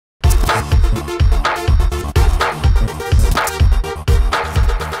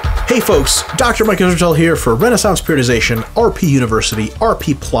Hey folks, Dr. Mike Israel here for Renaissance Periodization, RP University,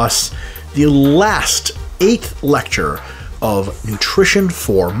 RP Plus, the last 8th lecture of Nutrition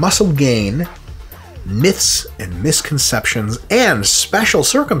for Muscle Gain, Myths and Misconceptions, and Special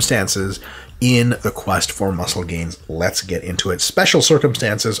Circumstances in the Quest for Muscle Gains. Let's get into it. Special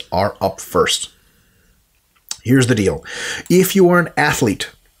circumstances are up first. Here's the deal. If you are an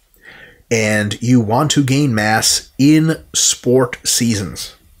athlete and you want to gain mass in sport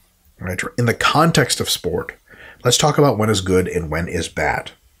seasons, right, in the context of sport, let's talk about when is good and when is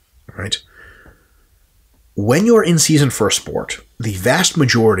bad, right? When you're in season for a sport, the vast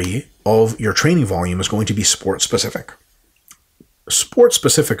majority of your training volume is going to be sport-specific.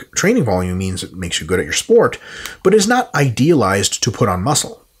 Sport-specific training volume means it makes you good at your sport, but is not idealized to put on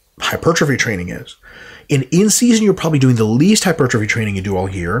muscle. Hypertrophy training is. And in season, you're probably doing the least hypertrophy training you do all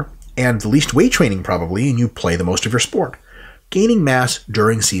year, and the least weight training probably, and you play the most of your sport. Gaining mass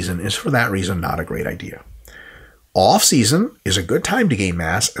during season is for that reason not a great idea. Off season is a good time to gain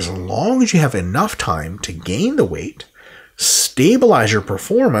mass as long as you have enough time to gain the weight, stabilize your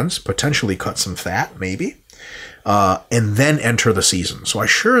performance, potentially cut some fat maybe, and then enter the season. So I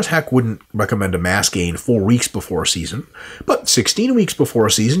sure as heck wouldn't recommend a mass gain 4 weeks before a season, but 16 weeks before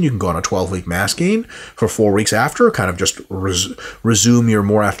a season, you can go on a 12-week mass gain. For 4 weeks after, kind of just resume your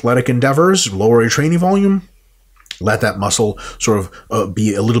more athletic endeavors, lower your training volume, let that muscle sort of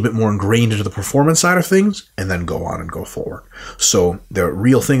be a little bit more ingrained into the performance side of things, and then go on and go forward. So the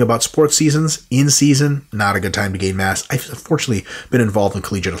real thing about sports seasons, in season, not a good time to gain mass. I've unfortunately been involved in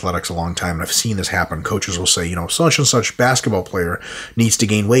collegiate athletics a long time, and I've seen this happen. Coaches will say, you know, such and such basketball player needs to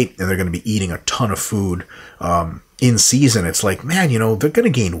gain weight, and they're going to be eating a ton of food in season. It's like, man, you know, they're going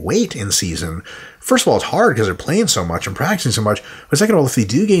to gain weight in season. First of all, it's hard because they're playing so much and practicing so much. But second of all, if they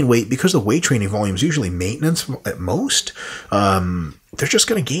do gain weight, because the weight training volume is usually maintenance at most, they're just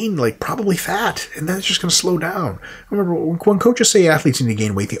going to gain like probably fat, and then it's just going to slow down. Remember, when coaches say athletes need to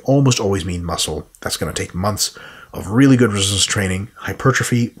gain weight, they almost always mean muscle. That's going to take months of really good resistance training,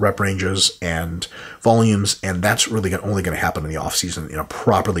 hypertrophy, rep ranges, and volumes, and that's really only going to happen in the off season in a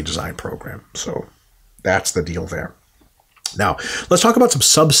properly designed program. So that's the deal there. Now, let's talk about some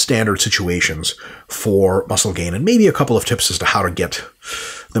substandard situations for muscle gain and maybe a couple of tips as to how to get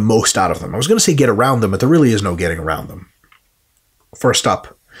the most out of them. I was going to say get around them, but there really is no getting around them. First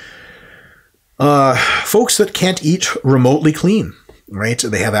up, folks that can't eat remotely clean, right?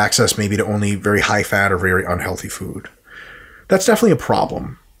 They have access maybe to only very high fat or very unhealthy food. That's definitely a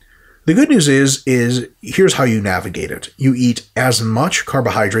problem. The good news is here's how you navigate it. You eat as much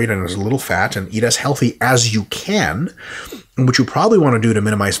carbohydrate and as little fat and eat as healthy as you can. And what you probably want to do to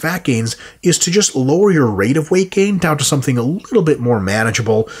minimize fat gains is to just lower your rate of weight gain down to something a little bit more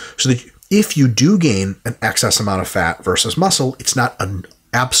manageable so that if you do gain an excess amount of fat versus muscle, it's not an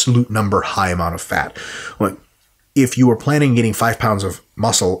absolute number high amount of fat. Like, if you were planning on getting 5 pounds of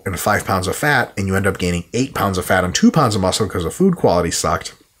muscle and 5 pounds of fat and you end up gaining 8 pounds of fat and 2 pounds of muscle because the food quality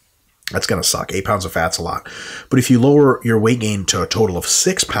sucked, that's going to suck. 8 pounds of fat's a lot. But if you lower your weight gain to a total of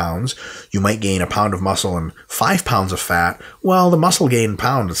 6 pounds, you might gain a pound of muscle and 5 pounds of fat. Well, the muscle gain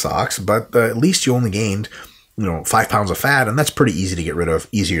pound sucks, but at least you only gained, 5 pounds of fat, and that's pretty easy to get rid of,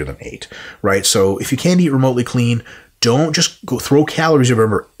 easier than 8, right? So if you can't eat remotely clean, don't just go throw calories.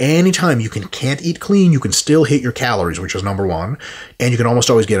 Remember, anytime you can't eat clean, you can still hit your calories, which is number one, and you can almost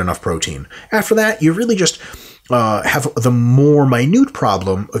always get enough protein. After that, you really just have the more minute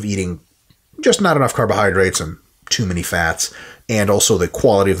problem of eating just not enough carbohydrates and too many fats, and also the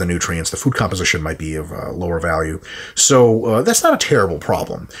quality of the nutrients. The food composition might be of lower value. So that's not a terrible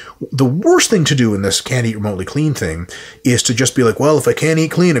problem. The worst thing to do in this can't eat remotely clean thing is to just be like, well, if I can't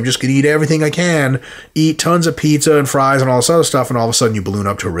eat clean, I'm just going to eat everything I can, eat tons of pizza and fries and all this other stuff, and all of a sudden you balloon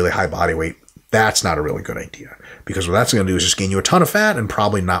up to a really high body weight. That's not a really good idea, because what that's going to do is just gain you a ton of fat and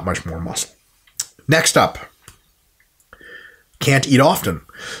probably not much more muscle. Next up, can't eat often.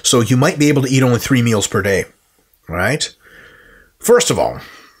 So you might be able to eat only 3 meals per day, right? First of all,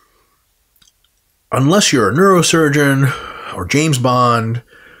 unless you're a neurosurgeon or James Bond,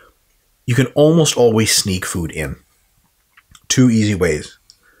 you can almost always sneak food in. 2 easy ways.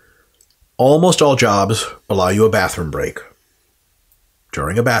 Almost all jobs allow you a bathroom break.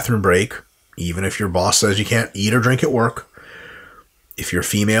 During a bathroom break, even if your boss says you can't eat or drink at work, if you're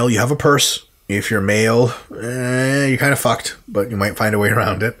female, you have a purse. If you're male, you're kind of fucked, but you might find a way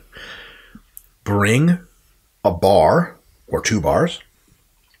around it. Bring a bar or 2 bars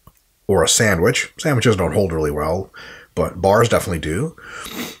or a sandwich. Sandwiches don't hold really well, but bars definitely do.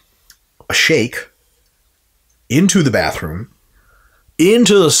 A shake into the bathroom,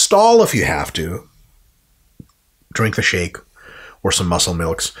 into the stall if you have to. Drink the shake or some muscle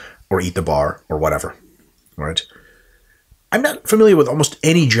milks. or eat the bar or whatever, right? I'm not familiar with almost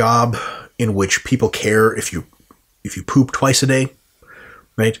any job in which people care if you poop twice a day,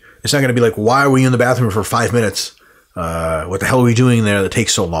 right? It's not going to be like, why were you in the bathroom for 5 minutes? What the hell are we doing there that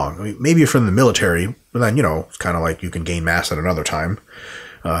takes so long? I mean, maybe you're from the military, but then, it's kind of like you can gain mass at another time.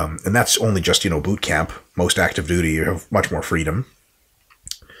 And that's only just, boot camp. Most active duty, you have much more freedom.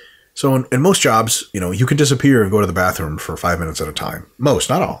 So in most jobs, you can disappear and go to the bathroom for 5 minutes at a time. Most,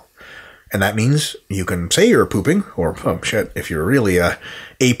 not all. And that means you can say you're pooping, or, if you're really a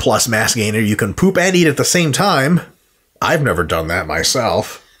A+ mass gainer, you can poop and eat at the same time. I've never done that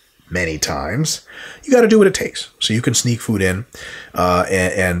myself. Many times. You got to do what it takes. So you can sneak food in,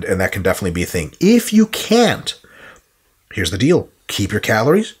 and that can definitely be a thing. If you can't, here's the deal. Keep your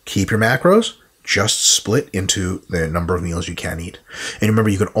calories, keep your macros, just split into the number of meals you can eat. And remember,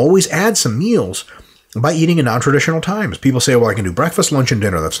 you can always add some meals by eating in non-traditional times. People say, well, I can do breakfast, lunch, and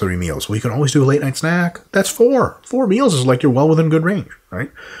dinner. That's 3 meals. Well, you can always do a late night snack. That's 4. 4 meals is like you're well within good range,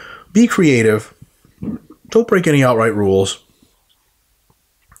 right? Be creative. Don't break any outright rules.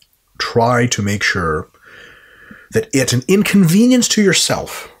 Try to make sure that it's an inconvenience to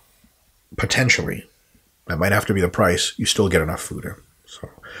yourself, potentially. That might have to be the price. You still get enough food in. So,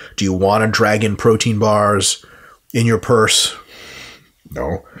 do you want to drag in protein bars in your purse?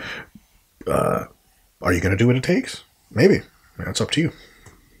 No. Are you going to do what it takes? Maybe. That's up to you.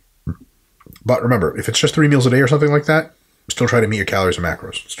 But remember, if it's just 3 meals a day or something like that, still try to meet your calories and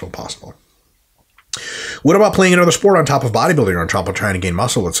macros. It's still possible. What about playing another sport on top of bodybuilding or on top of trying to gain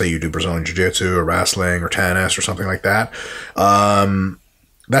muscle? Let's say you do Brazilian Jiu-Jitsu or wrestling or tennis or something like that.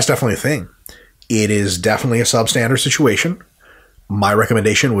 That's definitely a thing. It is definitely a substandard situation. My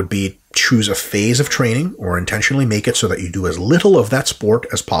recommendation would be choose a phase of training or intentionally make it so that you do as little of that sport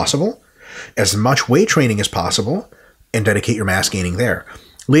as possible, as much weight training as possible, and dedicate your mass gaining there.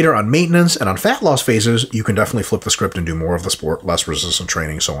 Later on maintenance and on fat loss phases, you can definitely flip the script and do more of the sport, less resistance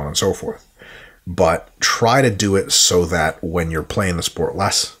training, so on and so forth. But try to do it so that when you're playing the sport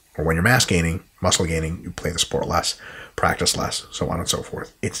less, or when you're mass gaining, muscle gaining, you play the sport less, practice less, so on and so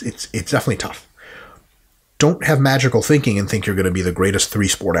forth. It's definitely tough. Don't have magical thinking and think you're going to be the greatest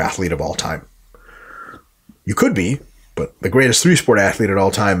 3-sport athlete of all time. You could be, but the greatest 3-sport athlete at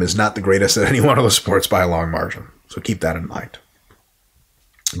all time is not the greatest at any one of the sports by a long margin. So keep that in mind.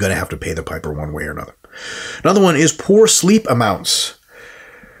 You're going to have to pay the piper one way or another. Another one is poor sleep amounts.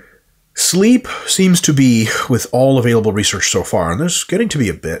 Sleep seems to be, with all available research so far, and there's getting to be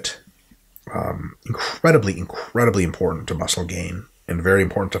a bit, incredibly important to muscle gain and very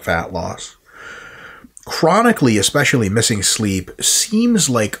important to fat loss. Chronically, especially missing sleep, seems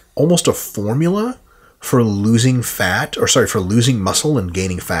like almost a formula for losing muscle and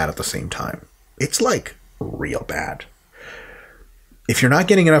gaining fat at the same time. It's like real bad. If you're not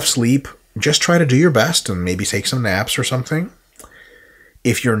getting enough sleep, just try to do your best and maybe take some naps or something.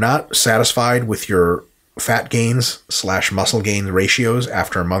 If you're not satisfied with your fat gains / muscle gain ratios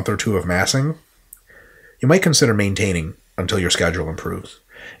after a month or 2 of massing, you might consider maintaining until your schedule improves.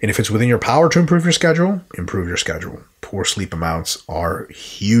 And if it's within your power to improve your schedule, improve your schedule. Poor sleep amounts are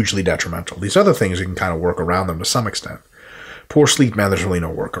hugely detrimental. These other things, you can kind of work around them to some extent. Poor sleep, man, there's really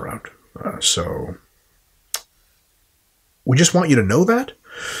no workaround. So we just want you to know that.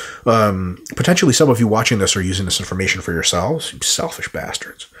 Potentially some of you watching this are using this information for yourselves, you selfish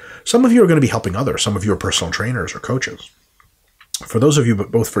bastards. Some of you are going to be helping others. Some of you are personal trainers or coaches. For those of you,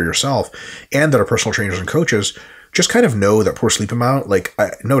 but both for yourself and that are personal trainers and coaches, just kind of know that poor sleep amount,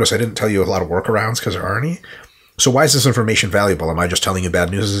 notice I didn't tell you a lot of workarounds because there aren't any. So why is this information valuable? Am I just telling you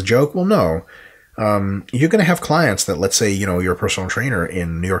bad news as a joke? Well, no. You're going to have clients that, let's say, you're a personal trainer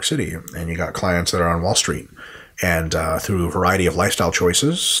in New York City and you got clients that are on Wall Street. And through a variety of lifestyle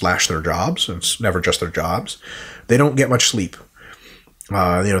choices / their jobs, and it's never just their jobs, they don't get much sleep.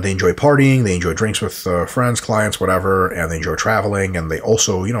 They enjoy partying, they enjoy drinks with friends, clients, whatever, and they enjoy traveling, and they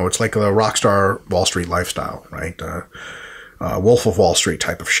also, it's like a rock star Wall Street lifestyle, right? Wolf of Wall Street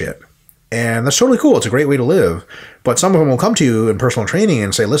type of shit. And that's totally cool. It's a great way to live. But some of them will come to you in personal training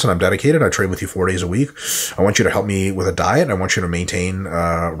and say, listen, I'm dedicated. I train with you 4 days a week. I want you to help me with a diet. I want you to maintain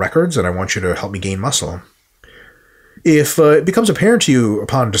records, and I want you to help me gain muscle. If it becomes apparent to you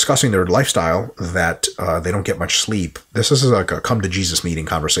upon discussing their lifestyle that they don't get much sleep, this is like a come to Jesus meeting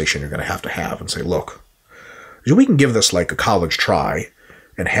conversation you're going to have and say, look, we can give this like a college try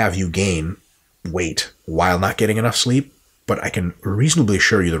and have you gain weight while not getting enough sleep, but I can reasonably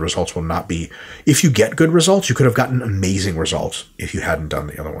assure you the results will not be, if you get good results, you could have gotten amazing results if you hadn't done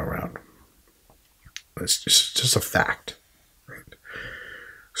the other way around. It's just a fact.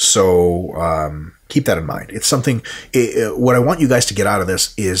 So keep that in mind. It's something, what I want you guys to get out of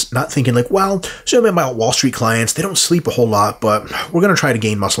this is not thinking like, well, so my Wall Street clients, they don't sleep a whole lot, but we're going to try to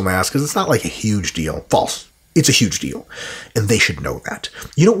gain muscle mass because it's not like a huge deal. False. It's a huge deal. And they should know that.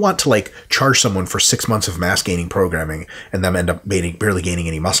 You don't want to like charge someone for 6 months of mass gaining programming and them end up barely gaining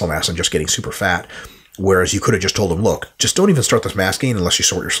any muscle mass and just getting super fat. Whereas you could have just told them, look, just don't even start this mass gain unless you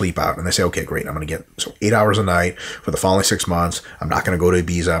sort your sleep out. And they say, okay, great. I'm going to get 8 hours a night for the following 6 months. I'm not going to go to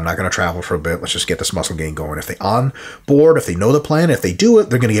Ibiza. I'm not going to travel for a bit. Let's just get this muscle gain going. If they on board, if they know the plan, if they do it,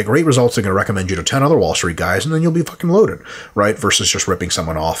 they're going to get great results. They're going to recommend you to 10 other Wall Street guys, and then you'll be fucking loaded, right? Versus just ripping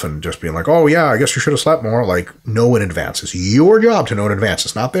someone off and just being like, oh yeah, I guess you should have slept more. Like, know in advance. It's your job to know in advance.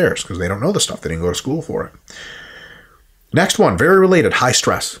 It's not theirs because they don't know the stuff. They didn't go to school for it. Next one, very related, high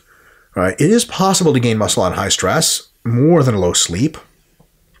stress. Right? It is possible to gain muscle on high stress more than low sleep,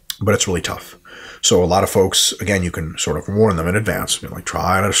 but it's really tough. So a lot of folks, again, you can sort of warn them in advance. Like,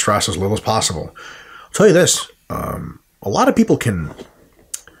 try to stress as little as possible. I'll tell you this, a lot of people can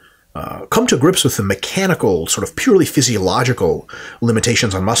come to grips with the mechanical, sort of purely physiological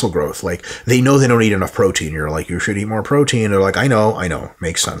limitations on muscle growth. Like, they know they don't eat enough protein. You're like, you should eat more protein. They're like, I know,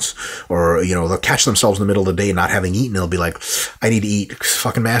 makes sense. Or, you know, they'll catch themselves in the middle of the day not having eaten. They'll be like, I need to eat,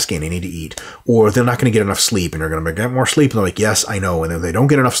 fucking mass gain, I need to eat. Or they're not going to get enough sleep, and they're going to get more sleep. And they're like, yes, I know. And if they don't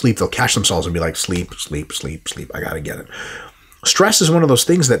get enough sleep, they'll catch themselves and be like, sleep, I got to get it. Stress is one of those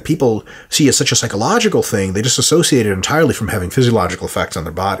things that people see as such a psychological thing. They just associate it entirely from having physiological effects on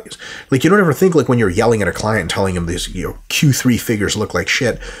their bodies. Like, you don't ever think, like, when you're yelling at a client and telling them these, you know, Q3 figures look like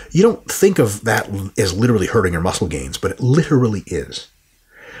shit, you don't think of that as literally hurting your muscle gains, but it literally is.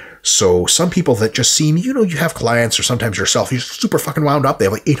 So some people that just seem, you know, you have clients or sometimes yourself, you're super fucking wound up. They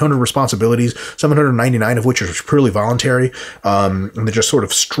have like 800 responsibilities, 799 of which are purely voluntary. And they're just sort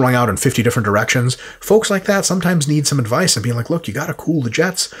of strung out in 50 different directions. Folks like that sometimes need some advice and being like, look, you got to cool the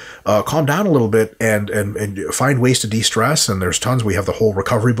jets, calm down a little bit and find ways to de-stress. And there's tons. We have the whole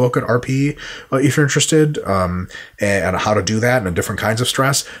recovery book at RP, if you're interested, and how to do that and different kinds of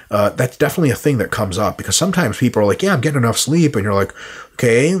stress. That's definitely a thing that comes up because sometimes people are like, yeah, I'm getting enough sleep. And you're like,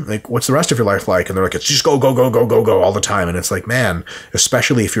 okay, like, what's the rest of your life like? And they're like, it's just go all the time. And it's like, man,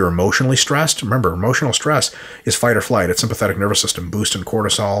 especially if you're emotionally stressed. Remember, emotional stress is fight or flight. It's sympathetic nervous system, boosting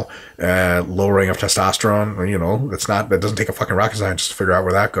cortisol, lowering of testosterone. You know, that doesn't take a fucking rocket scientist to figure out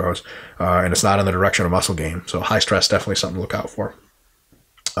where that goes. And it's not in the direction of muscle gain. So high stress, definitely something to look out for.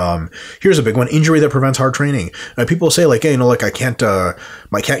 Here's a big one: injury that prevents hard training. People say like, hey, you know, like I can't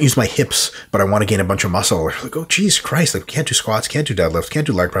use my hips, but I want to gain a bunch of muscle. Like, oh, Jesus Christ, like, can't do squats, can't do deadlifts, can't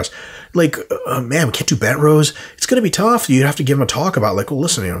do leg press. Like, man, we can't do bent rows. It's going to be tough. You have to give them a talk about like, well,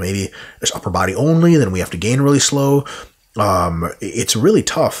 listen, you know, maybe it's upper body only, then we have to gain really slow. It's really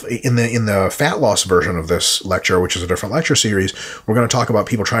tough. In the fat loss version of this lecture, which is a different lecture series, we're going to talk about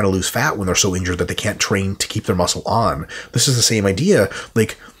people trying to lose fat when they're so injured that they can't train to keep their muscle on. This is the same idea.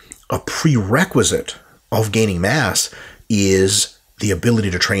 Like, a prerequisite of gaining mass is the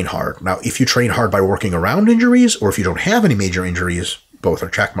ability to train hard. Now, if you train hard by working around injuries, or if you don't have any major injuries, both are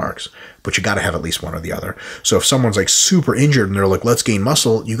check marks, but you got to have at least one or the other. So if someone's like super injured and they're like, let's gain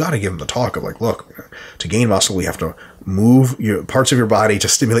muscle, you got to give them the talk of like, look, to gain muscle, we have to move parts of your body to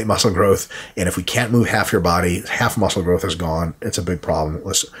stimulate muscle growth. And if we can't move half your body, half muscle growth is gone. It's a big problem.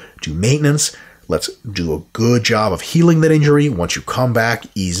 Let's do maintenance. Let's do a good job of healing that injury. Once you come back,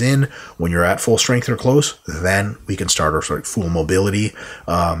 ease in. When you're at full strength or close, then we can start our sort of full mobility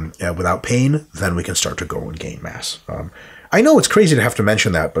without pain. Then we can start to go and gain mass. I know it's crazy to have to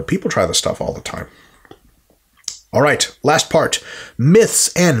mention that, but people try this stuff all the time. All right, last part,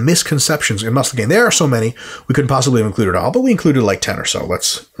 myths and misconceptions in muscle gain. There are so many, we couldn't possibly have included all, but we included like 10 or so.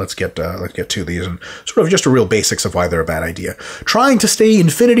 Let's get to these and sort of just a real basics of why they're a bad idea. Trying to stay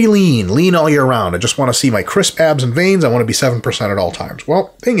infinity lean all year round. I just want to see my crisp abs and veins. I want to be 7% at all times.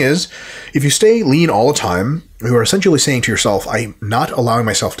 Well, thing is, if you stay lean all the time, you are essentially saying to yourself, I'm not allowing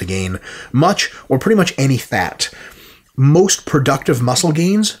myself to gain much or pretty much any fat. Most productive muscle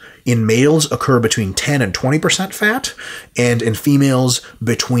gains in males occur between 10 and 20% fat, and in females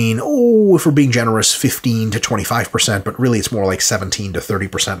between, if we're being generous, 15 to 25%, but really it's more like 17 to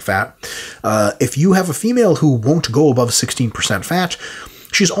 30% fat. If you have a female who won't go above 16% fat,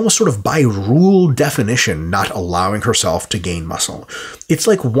 she's almost sort of by rule definition not allowing herself to gain muscle. It's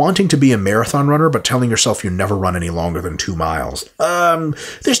like wanting to be a marathon runner, but telling yourself you never run any longer than 2 miles.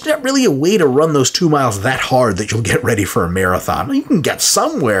 There's not really a way to run those 2 miles that hard that you'll get ready for a marathon. You can get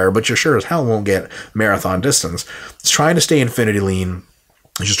somewhere, but you sure as hell won't get marathon distance. It's trying to stay infinity lean.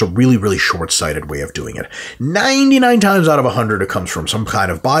 It's just a really, really short-sighted way of doing it. 99 times out of 100, it comes from some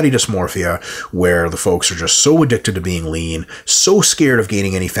kind of body dysmorphia where the folks are just so addicted to being lean, so scared of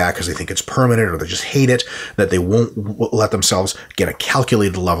gaining any fat because they think it's permanent or they just hate it, that they won't let themselves get a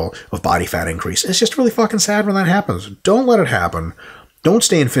calculated level of body fat increase. It's just really fucking sad when that happens. Don't let it happen. Don't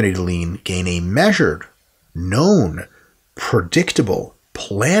stay infinity lean. Gain a measured, known, predictable,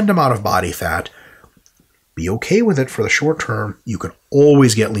 planned amount of body fat. Be okay with it for the short term. You can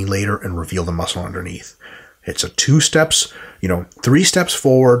always get lean later and reveal the muscle underneath. It's a 2 steps, 3 steps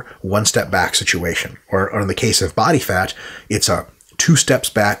forward, 1 step back situation. Or in the case of body fat, it's a 2 steps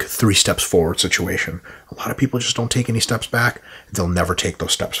back, 3 steps forward situation. A lot of people just don't take any steps back. They'll never take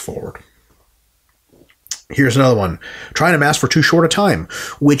those steps forward. Here's another one. Trying to mass for too short a time,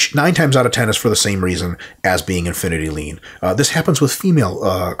 which 9 times out of 10 is for the same reason as being infinity lean. This happens with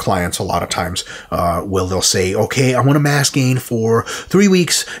female clients a lot of times. They'll say, okay, I want to mass gain for 3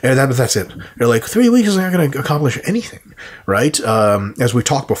 weeks, and that's it. They're like, 3 weeks is not going to accomplish anything, right? As we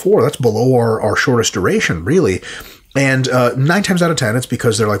talked before, that's below our shortest duration, really. And 9 times out of 10, it's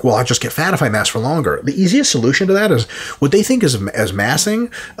because they're like, well, I'll just get fat if I mass for longer. The easiest solution to that is what they think is as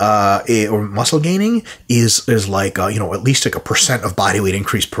massing or muscle gaining is like, at least like a % of body weight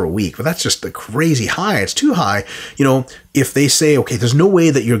increase per week. But that's just the crazy high. It's too high. If they say, okay, there's no way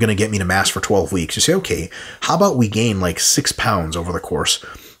that you're going to get me to mass for 12 weeks. You say, okay, how about we gain like 6 pounds over the course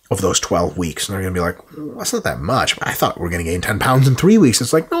of those 12 weeks. And they're going to be like, well, that's not that much. I thought we were going to gain 10 pounds in 3 weeks.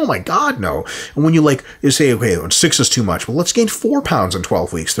 It's like, oh my God, no. And when you say, okay, 6 is too much. Well, let's gain 4 pounds in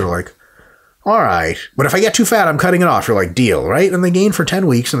 12 weeks. They're like, all right. But if I get too fat, I'm cutting it off. You're like, deal, right? And they gain for 10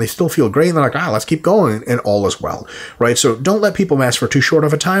 weeks and they still feel great. And they're like, let's keep going. And all is well, right? So don't let people mass for too short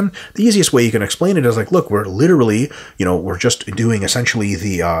of a time. The easiest way you can explain it is like, look, we're literally, we're just doing essentially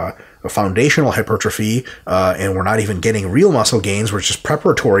the foundational hypertrophy, and we're not even getting real muscle gains. We're just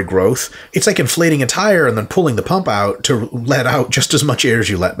preparatory growth. It's like inflating a tire and then pulling the pump out to let out just as much air as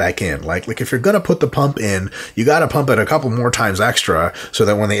you let back in. Like if you're going to put the pump in, you got to pump it a couple more times extra so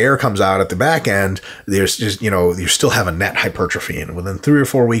that when the air comes out at the back end, there's just, you still have a net hypertrophy. And within 3 or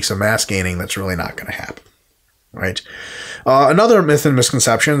 4 weeks of mass gaining, that's really not going to happen. Right. Another myth and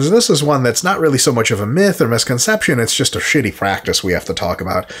misconceptions, and this is one that's not really so much of a myth or misconception, it's just a shitty practice we have to talk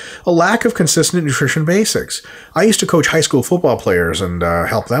about. A lack of consistent nutrition basics. I used to coach high school football players and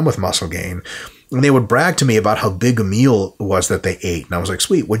help them with muscle gain. And they would brag to me about how big a meal was that they ate. And I was like,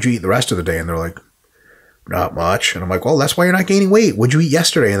 sweet, what'd you eat the rest of the day? And they're like, not much. And I'm like, well, that's why you're not gaining weight. What'd you eat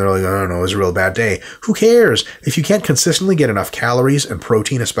yesterday? And they're like, I don't know, it was a real bad day. Who cares? If you can't consistently get enough calories and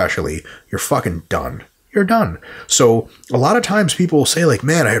protein especially, you're fucking done. You're done. So a lot of times people will say like,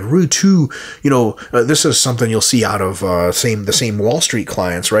 man, I had really this is something you'll see out of the same Wall Street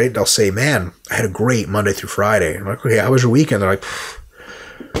clients, right? They'll say, man, I had a great Monday through Friday. I'm like, okay, how was your weekend? They're like,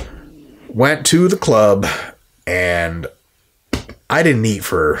 went to the club and I didn't eat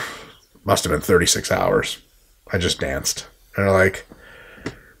for, must have been 36 hours. I just danced. And they're like,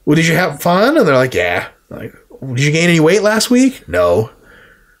 well, did you have fun? And they're like, yeah. I'm like, did you gain any weight last week? No.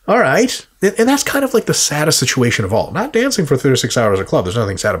 All right. And that's kind of like the saddest situation of all. Not dancing for 36 hours at a club. There's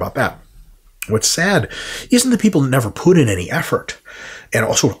nothing sad about that. What's sad isn't the people that never put in any effort and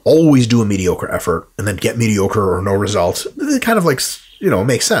also always do a mediocre effort and then get mediocre or no results. It kind of like,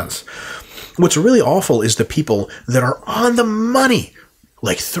 makes sense. What's really awful is the people that are on the money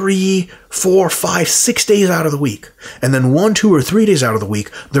like 3, 4, 5, 6 days out of the week. And then 1, 2, or 3 days out of the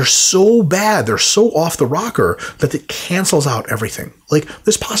week, they're so bad, they're so off the rocker that it cancels out everything. Like,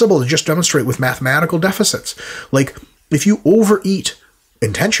 it's possible to just demonstrate with mathematical deficits. Like, if you overeat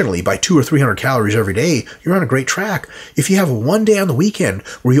intentionally by 200 or 300 calories every day, you're on a great track. If you have one day on the weekend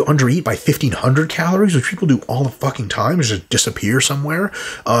where you undereat by 1,500 calories, which people do all the fucking time, just disappear somewhere,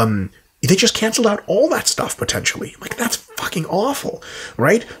 they just canceled out all that stuff potentially. Like, that's fucking awful,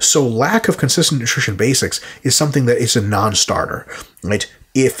 right? So lack of consistent nutrition basics is something that is a non-starter, right?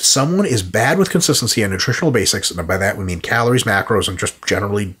 If someone is bad with consistency on nutritional basics, and by that we mean calories, macros, and just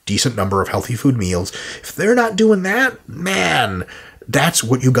generally decent number of healthy food meals, if they're not doing that, man, that's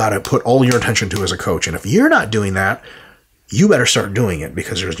what you got to put all your attention to as a coach. And if you're not doing that, you better start doing it,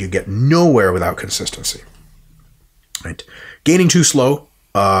 because you get nowhere without consistency, right? Gaining too slow.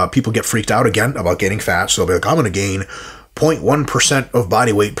 People get freaked out again about getting fat. So they'll be like, I'm going to gain 0.1% of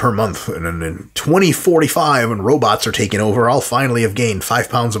body weight per month. And then in 2045, when robots are taking over, I'll finally have gained 5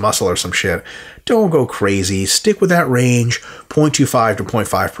 pounds of muscle or some shit. Don't go crazy. Stick with that range, 0.25 to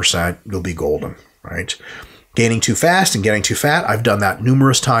 0.5%. You'll be golden, right? Gaining too fast and getting too fat, I've done that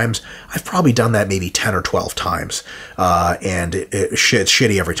numerous times. I've probably done that maybe 10 or 12 times. And it's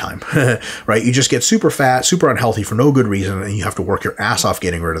shitty every time, right? You just get super fat, super unhealthy for no good reason, and you have to work your ass off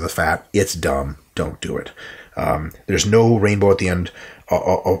getting rid of the fat. It's dumb. Don't do it. There's no rainbow at the end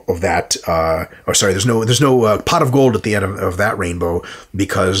of that, there's no pot of gold at the end of that rainbow,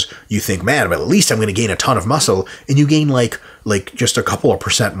 because you think, man, but at least I'm going to gain a ton of muscle, and you gain like just a couple of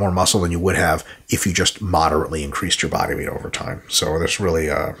percent more muscle than you would have if you just moderately increased your body weight over time. So that's really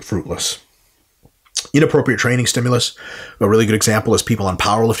fruitless. Inappropriate training stimulus. A really good example is people on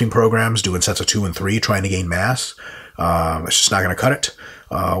powerlifting programs doing sets of 2 and 3 trying to gain mass. It's just not going to cut it.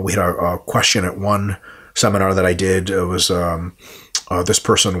 We had a question at one seminar that I did. It was this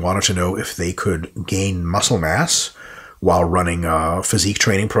person wanted to know if they could gain muscle mass while running a physique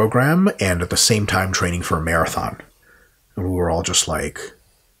training program and at the same time training for a marathon. And we were all just like,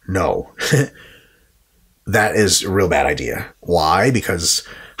 no. That is a real bad idea. Why? Because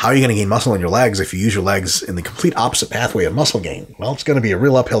how are you going to gain muscle in your legs if you use your legs in the complete opposite pathway of muscle gain? Well, it's going to be a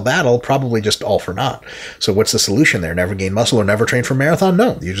real uphill battle, probably just all for naught. So what's the solution there? Never gain muscle or never train for a marathon?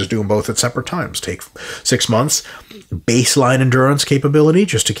 No, you just do them both at separate times. Take 6 months, baseline endurance capability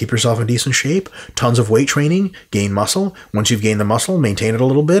just to keep yourself in decent shape, tons of weight training, gain muscle. Once you've gained the muscle, maintain it a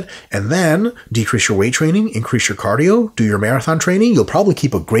little bit, and then decrease your weight training, increase your cardio, do your marathon training. You'll probably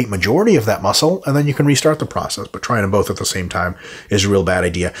keep a great majority of that muscle, and then you can restart the process. But trying them both at the same time is a real bad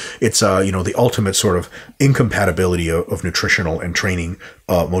idea. It's the ultimate sort of incompatibility of nutritional and training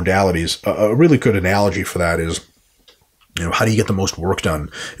modalities. A really good analogy for that is, how do you get the most work done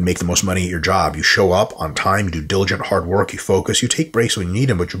and make the most money at your job? You show up on time, you do diligent hard work, you focus, you take breaks when you need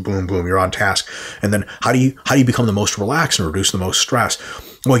them, but you boom, you're on task. And then how do you become the most relaxed and reduce the most stress?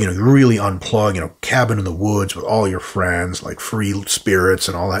 Well, you really unplug, cabin in the woods with all your friends, like free spirits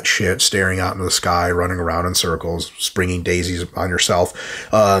and all that shit, staring out into the sky, running around in circles, springing daisies on yourself.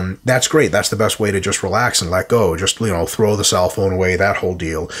 That's great. That's the best way to just relax and let go. Just, throw the cell phone away, that whole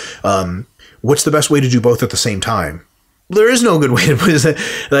deal. What's the best way to do both at the same time? There is no good way to put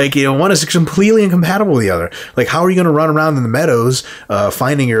it. One is completely incompatible with the other. Like, how are you going to run around in the meadows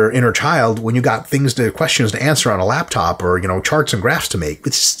finding your inner child when you got questions to answer on a laptop or, charts and graphs to make?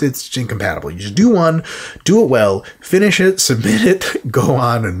 It's incompatible. You just do one, do it well, finish it, submit it, go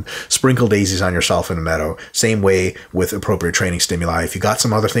on and sprinkle daisies on yourself in the meadow. Same way with appropriate training stimuli. If you got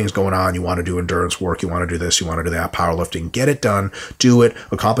some other things going on, you want to do endurance work, you want to do this, you want to do that, powerlifting, get it done, do it,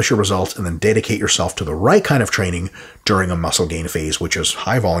 accomplish your results, and then dedicate yourself to the right kind of training during a muscle gain phase, which is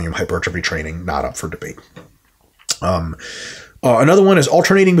high volume hypertrophy training, not up for debate. Another one is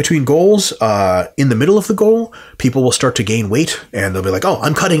alternating between goals. In the middle of the goal, people will start to gain weight and they'll be like, oh,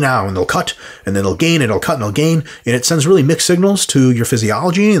 I'm cutting now, and they'll cut and then they'll gain and they'll cut and they'll gain. And it sends really mixed signals to your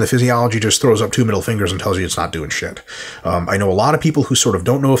physiology, and the physiology just throws up 2 middle fingers and tells you it's not doing shit. I know a lot of people who sort of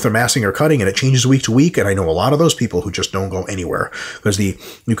don't know if they're massing or cutting, and it changes week to week. And I know a lot of those people who just don't go anywhere, because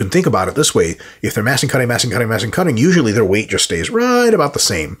you can think about it this way. If they're massing, cutting, usually their weight just stays right about the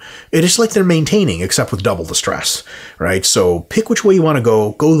same. It is like they're maintaining, except with double the stress, right? So pick which way you want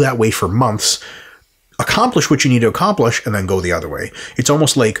to go that way for months, accomplish what you need to accomplish, and then go the other way. It's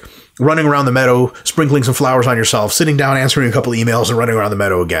almost like running around the meadow, sprinkling some flowers on yourself, sitting down, answering a couple emails, and running around the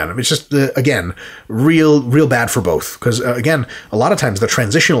meadow again. It's just, again, real bad for both. Because, again, a lot of times the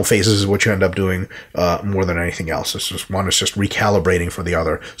transitional phases is what you end up doing more than anything else. It's just one is just recalibrating for the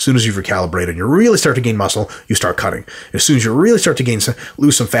other. As soon as you've recalibrated, you really start to gain muscle, you start cutting. As soon as you really start to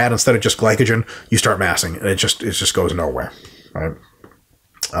lose some fat instead of just glycogen, you start massing. And it just goes nowhere. Right?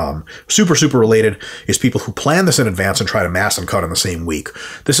 Super related is people who plan this in advance and try to mass and cut in the same week.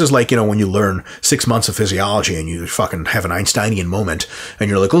 This is like, when you learn 6 months of physiology and you fucking have an Einsteinian moment and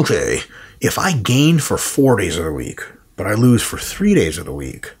you're like, okay, if I gain for 4 days of the week, but I lose for 3 days of the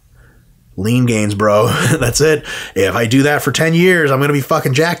week, lean gains, bro. That's it. If I do that for 10 years, I'm going to be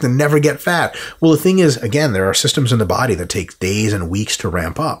fucking jacked and never get fat. Well, the thing is, again, there are systems in the body that take days and weeks to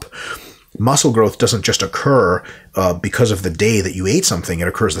ramp up. Muscle growth doesn't just occur because of the day that you ate something. It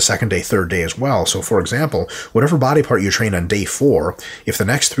occurs the second day, third day as well. So, for example, whatever body part you train on day 4, if the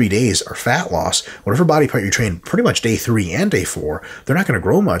next 3 days are fat loss, whatever body part you train pretty much day 3 and day 4, they're not going to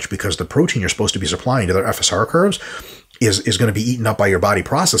grow much because the protein you're supposed to be supplying to their FSR curves is going to be eaten up by your body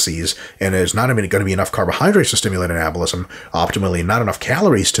processes, and there's not even going to be enough carbohydrates to stimulate anabolism optimally, not enough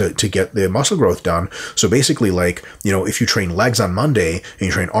calories to get the muscle growth done. So basically, like, if you train legs on Monday and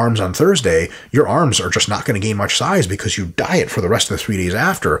you train arms on Thursday, your arms are just not going to gain much size because you diet for the rest of the 3 days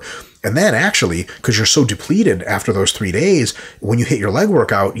after. And then actually, because you're so depleted after those 3 days, when you hit your leg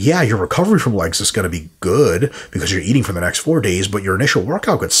workout, yeah, your recovery from legs is going to be good because you're eating for the next 4 days, but your initial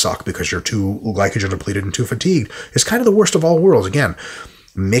workout could suck because you're too glycogen depleted and too fatigued. It's kind of the worst of all worlds. Again,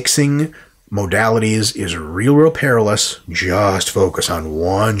 mixing modalities is real perilous. Just focus on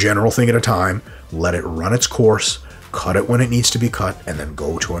one general thing at a time. Let it run its course, cut it when it needs to be cut, and then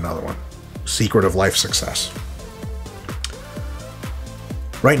go to another one. Secret of life success.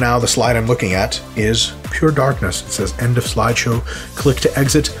 Right now, the slide I'm looking at is pure darkness. It says end of slideshow, click to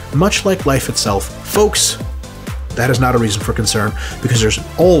exit, much like life itself. Folks, that is not a reason for concern because there's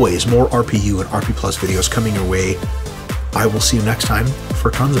always more RPU and RP Plus videos coming your way. I will see you next time for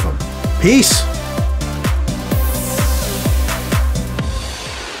tons of them. Peace!